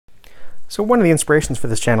So one of the inspirations for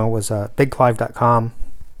this channel was BigClive.com,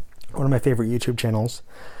 one of my favorite YouTube channels.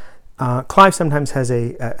 Clive sometimes has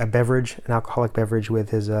a beverage, an alcoholic beverage,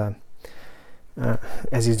 with his as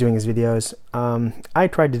he's doing his videos. I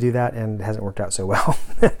tried to do that and it hasn't worked out so well.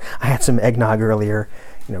 I had some eggnog earlier,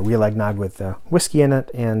 real eggnog with whiskey in it,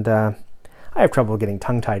 and I have trouble getting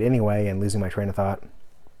tongue-tied anyway and losing my train of thought.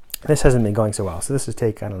 This hasn't been going so well, so this is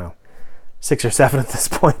take, I don't know, 6 or 7 at this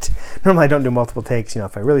point. Normally I don't do multiple takes.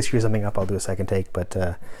 If I really screw something up, I'll do a second take,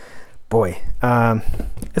 but boy,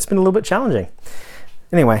 it's been a little bit challenging.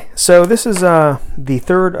 Anyway, so this is the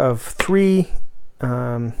third of 3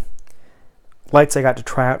 lights I got to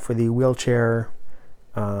try out for the wheelchair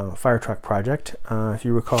fire truck project. If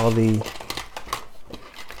you recall, the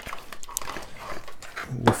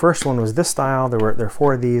first one was this style. There are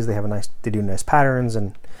 4 of these. They do nice patterns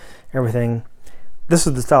and everything. This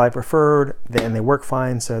is the style I preferred, and they work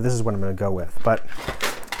fine, so this is what I'm going to go with. But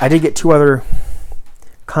I did get 2 other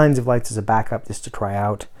kinds of lights as a backup just to try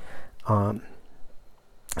out. So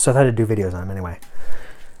I thought I'd do videos on them anyway.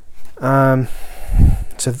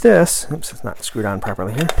 So this, oops, it's not screwed on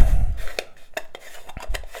properly here.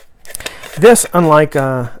 This, unlike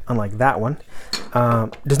that one,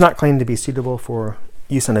 does not claim to be suitable for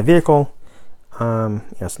use on a vehicle.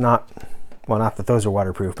 It's not, well, not that those are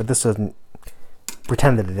waterproof, but this doesn't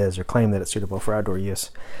pretend that it is or claim that it's suitable for outdoor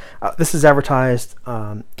use. This is advertised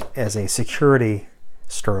as a security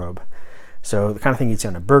strobe. So the kind of thing you'd see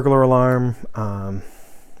on a burglar alarm,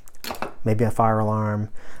 maybe a fire alarm,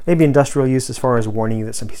 maybe industrial use as far as warning you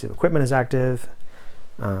that some piece of equipment is active.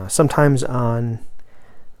 Sometimes on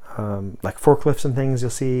like forklifts and things,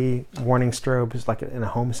 you'll see warning strobes, like in a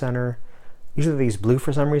home center. Usually they use blue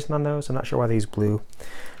for some reason on those. I'm not sure why they use blue.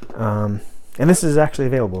 And this is actually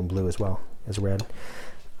available in blue as well as red.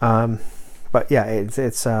 But yeah,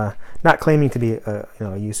 it's not claiming to be a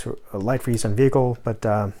light for use on vehicle, but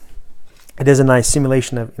it is a nice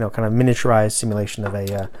simulation of kind of miniaturized simulation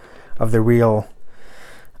of the real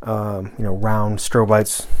round strobe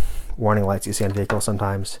lights, warning lights you see on vehicles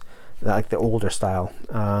sometimes, like the older style.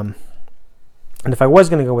 And if I was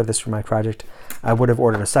going to go with this for my project, I would have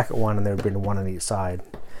ordered a second one, and there would have been one on each side.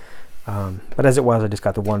 But as it was, I just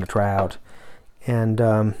got the one to try out, and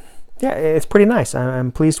yeah, it's pretty nice.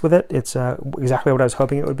 I'm pleased with it. It's exactly what I was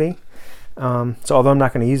hoping it would be. So although I'm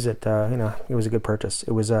not going to use it, it was a good purchase.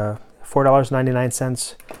 It was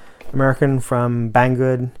 $4.99 American from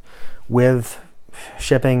Banggood, with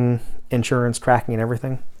shipping, insurance, tracking, and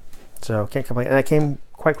everything. So can't complain. And that came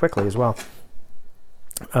quite quickly as well.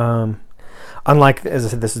 Unlike, as I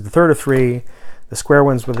said, this is the third of 3. The square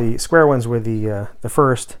ones were the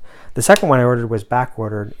first. The second one I ordered was back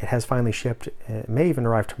ordered. It has finally shipped. It may even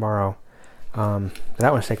arrive tomorrow. But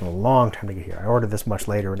that one's taken a long time to get here. I ordered this much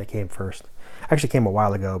later, and it came first. Actually came a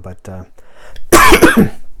while ago, but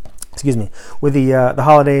excuse me. With the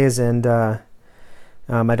holidays and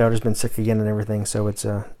my daughter's been sick again and everything, so it's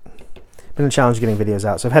been a challenge getting videos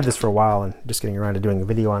out. So I've had this for a while and just getting around to doing a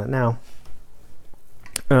video on it now.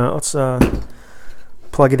 Let's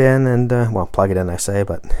plug it in and, well, plug it in I say,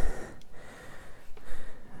 but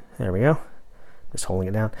there we go. Just holding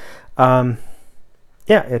it down.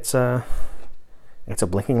 Yeah, it's a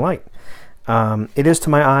blinking light. It is, to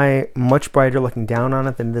my eye, much brighter looking down on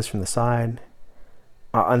it than it is from the side.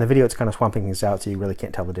 On the video, it's kind of swamping things out, so you really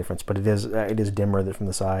can't tell the difference. But it is dimmer than from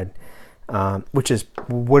the side, which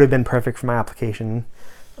would have been perfect for my application.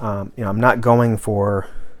 I'm not going for,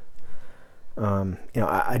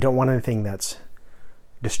 I don't want anything that's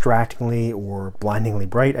distractingly or blindingly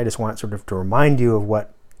bright. I just want sort of to remind you of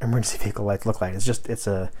what emergency vehicle lights look like. It's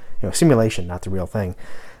a simulation, not the real thing.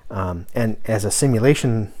 And as a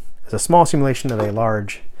simulation, as a small simulation of a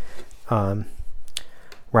large round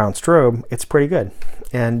strobe, it's pretty good.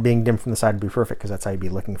 And being dim from the side would be perfect, because that's how you'd be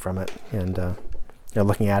looking from it and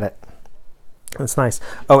looking at it. It's nice.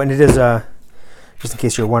 Oh, and it is just in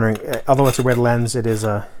case you're wondering, although it's a red lens, it is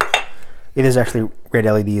actually red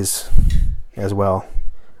LEDs as well,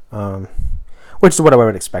 which is what I would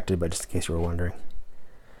have expected, but just in case you were wondering.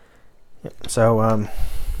 Yep. So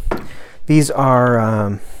these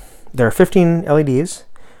are there are 15 LEDs.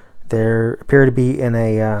 There appear to be in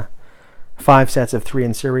a 5 sets of 3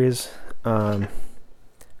 in series.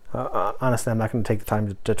 Honestly, I'm not going to take the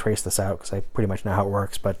time to trace this out, because I pretty much know how it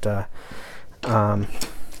works, but I'll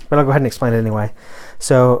go ahead and explain it anyway.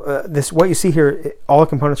 So what you see here, all the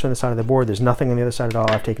components are on the side of the board. There's nothing on the other side at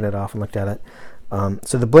all. I've taken it off and looked at it.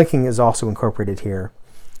 So the blinking is also incorporated here,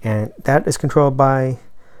 and that is controlled by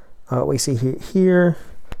what we see here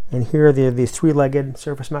and here. There are these 3-legged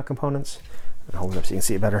surface mount components. I'll hold it up so you can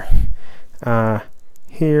see it better.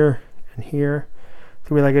 Here and here,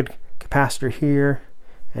 3-legged capacitor here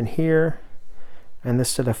and here, and this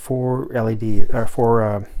set of 4 LED or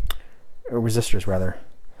 4 resistors rather.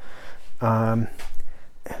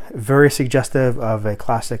 Very suggestive of a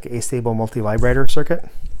classic astable multivibrator circuit.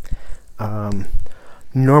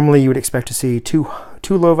 Normally you would expect to see two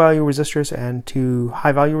low value resistors and 2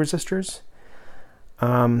 high value resistors.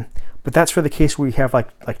 But that's for the case where you have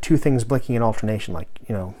like 2 things blinking in alternation, like,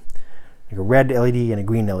 you know, like a red LED and a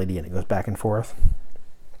green LED, and it goes back and forth.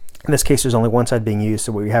 In this case, there's only one side being used,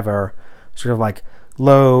 so we have our sort of like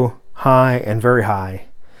low, high, and very high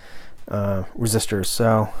resistors.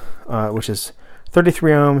 So, which is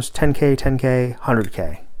 33 ohms, 10K, 10K,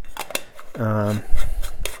 100K.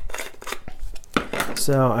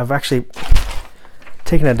 So I've actually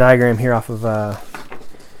taken a diagram here off of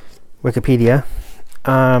Wikipedia.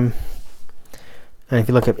 And if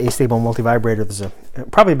you look at astable multivibrator, there's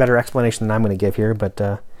probably a better explanation than I'm going to give here, but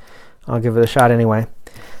I'll give it a shot anyway.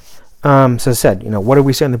 So as I said, you know, what do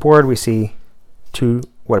we see on the board? We see 2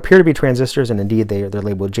 what appear to be transistors, and indeed they're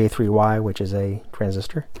labeled J3Y, which is a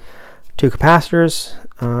transistor. 2 capacitors,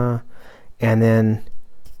 and then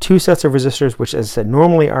 2 sets of resistors, which, as I said,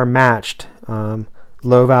 normally are matched,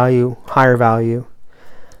 low value, higher value.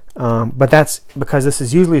 But that's because this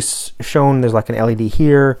is usually shown, there's like an LED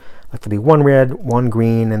here, like there'll be 1 red, 1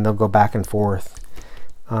 green, and they'll go back and forth.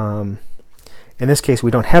 In this case, we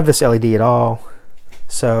don't have this LED at all,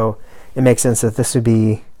 so it makes sense that this would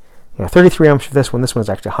be, you know, 33 ohms for this one. This one is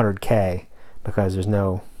actually 100K because there's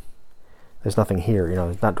nothing here, you know,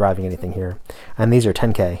 it's not driving anything here. And these are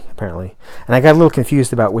 10K apparently. And I got a little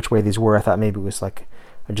confused about which way these were. I thought maybe it was like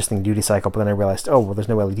adjusting duty cycle, but then I realized, oh, well, there's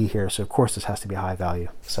no LED here, so of course this has to be high value.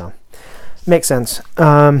 So makes sense.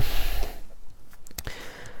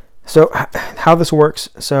 So how this works,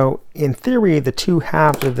 so in theory the 2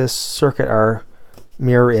 halves of this circuit are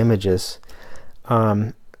mirror images.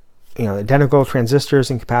 You know, identical transistors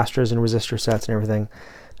and capacitors and resistor sets and everything,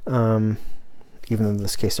 even though in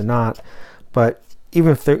this case they're not. But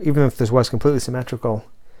even if this was completely symmetrical,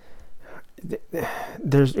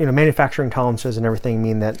 there's, you know, manufacturing tolerances and everything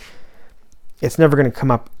mean that it's never going to come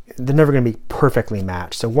up, they're never going to be perfectly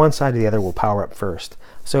matched. So one side or the other will power up first.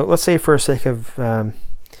 So let's say, for sake of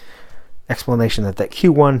explanation, that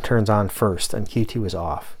Q1 turns on first and Q2 is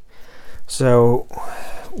off. So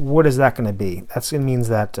what is that going to be? That means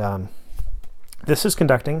that this is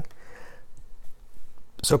conducting,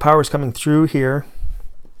 so power is coming through here,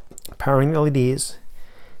 powering the LEDs,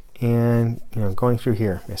 and, you know, going through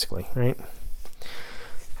here basically, right?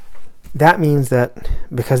 That means that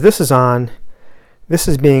because this is on, this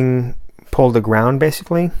is being pulled to ground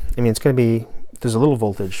basically. I mean, it's going to be, there's a little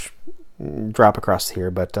voltage drop across here,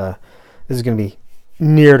 but this is going to be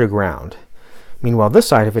near to ground. Meanwhile, this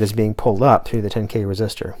side of it is being pulled up through the 10K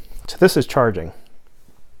resistor. So this is charging,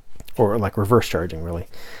 or like reverse charging really.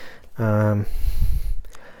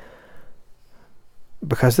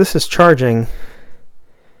 Because this is charging,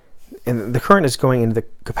 and the current is going into the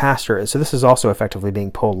capacitor, so this is also effectively being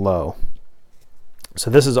pulled low. So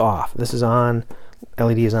this is off, this is on,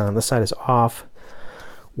 LED is on, this side is off.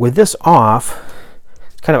 With this off,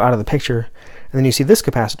 it's kind of out of the picture, and then you see this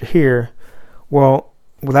capacitor here. Well,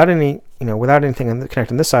 without any, you know, without anything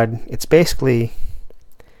connected on this side, it's basically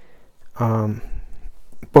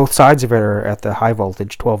both sides of it are at the high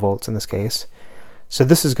voltage, 12 volts in this case. So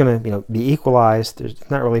this is going to, you know, be equalized. There's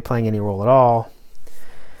not really playing any role at all.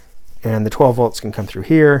 And the 12 volts can come through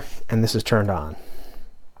here, and this is turned on.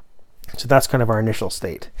 So that's kind of our initial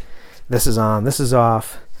state. This is on, this is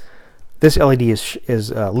off. This LED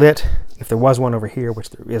is lit. If there was one over here,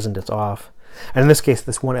 which there isn't, it's off. And in this case,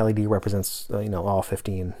 this one LED represents, you know, all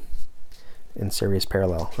 15 in series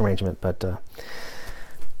parallel arrangement. But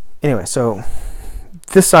anyway, so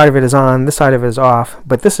this side of it is on, this side of it is off,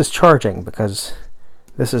 but this is charging because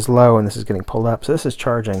this is low and this is getting pulled up. So this is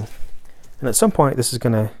charging, and at some point this is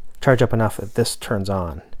going to charge up enough that this turns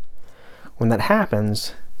on. When that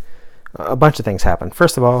happens, a bunch of things happen.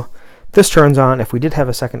 First of all, this turns on. If we did have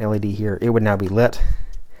a second LED here, it would now be lit.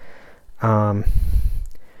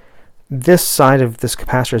 This side of this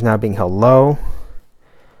capacitor is now being held low,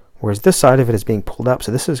 whereas this side of it is being pulled up,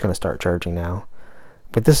 so this is going to start charging now.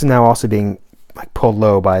 But this is now also being like pulled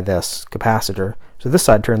low by this capacitor, so this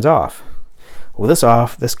side turns off. With this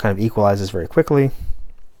off, this kind of equalizes very quickly,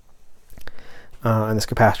 and this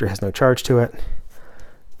capacitor has no charge to it.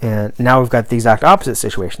 And now we've got the exact opposite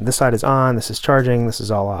situation. This side is on, this is charging, this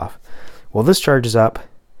is all off. Well, this charges up,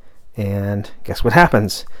 and guess what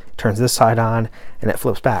happens? It turns this side on, and it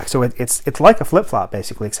flips back. So it's like a flip-flop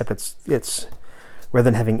basically, except it's rather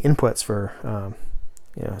than having inputs for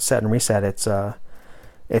you know, set and reset, it's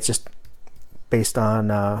just based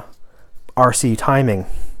on RC timing,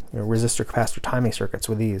 resistor capacitor timing circuits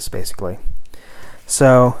with these, basically.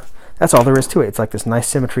 So that's all there is to it. It's like this nice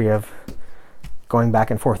symmetry of going back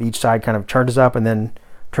and forth. Each side kind of charges up and then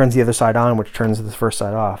turns the other side on, which turns the first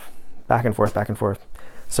side off. Back and forth, back and forth.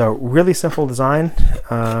 So really simple design.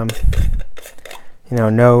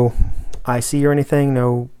 No IC or anything,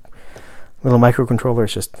 no little microcontroller.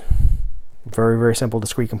 It's just very, very simple,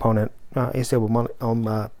 discrete component. Astable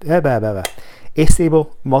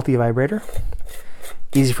multivibrator.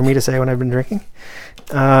 Easy for me to say when I've been drinking.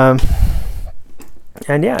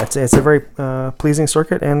 And yeah, it's a very pleasing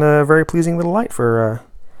circuit and a very pleasing little light for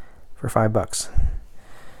 $5.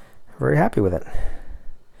 Very happy with it.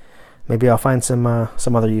 Maybe I'll find some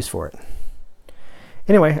other use for it.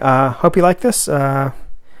 Anyway, hope you like this.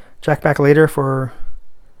 Check back later for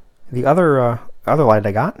the other light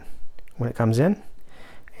I got when it comes in.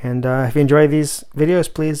 And if you enjoy these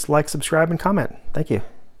videos, please like, subscribe, and comment. Thank you.